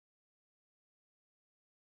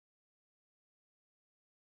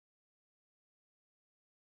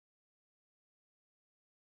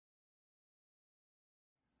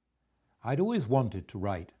I'd always wanted to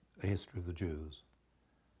write a history of the Jews,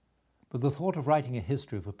 but the thought of writing a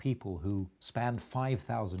history of a people who spanned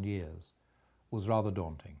 5,000 years was rather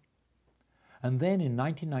daunting. And then in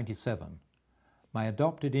 1997, my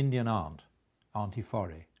adopted Indian aunt, Auntie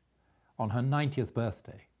Fori, on her 90th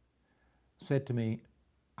birthday, said to me,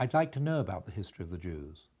 "I'd like to know about the history of the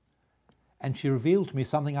Jews." And she revealed to me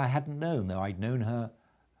something I hadn't known, though I'd known her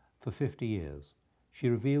for 50 years. She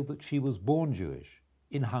revealed that she was born Jewish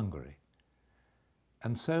in Hungary.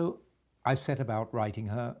 And so I set about writing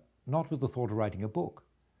her, not with the thought of writing a book,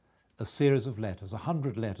 a series of letters,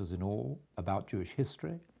 100 letters in all about Jewish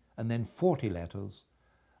history, and then 40 letters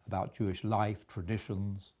about Jewish life,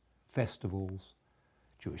 traditions, festivals,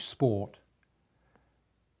 Jewish sport,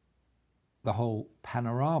 the whole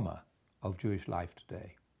panorama of Jewish life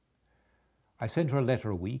today. I sent her a letter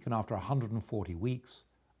a week, and after 140 weeks,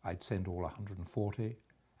 I'd sent all 140,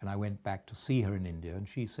 and I went back to see her in India, and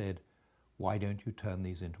she said, "Why don't you turn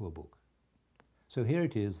these into a book?" So here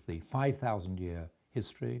it is, the 5,000-year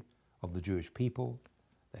history of the Jewish people,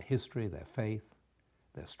 their history, their faith,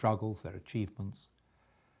 their struggles, their achievements.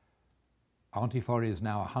 Auntie Fori is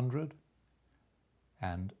now 100,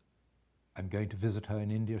 and I'm going to visit her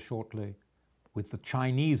in India shortly with the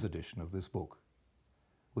Chinese edition of this book,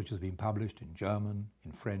 which has been published in German,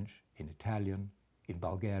 in French, in Italian, in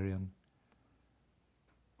Bulgarian.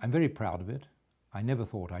 I'm very proud of it. I never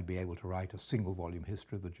thought I'd be able to write a single-volume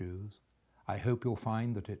history of the Jews. I hope you'll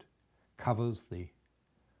find that it covers the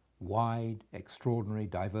wide, extraordinary,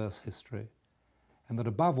 diverse history, and that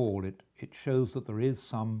above all it shows that there is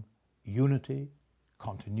some unity,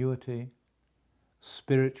 continuity,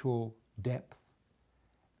 spiritual depth,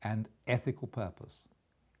 and ethical purpose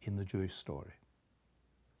in the Jewish story.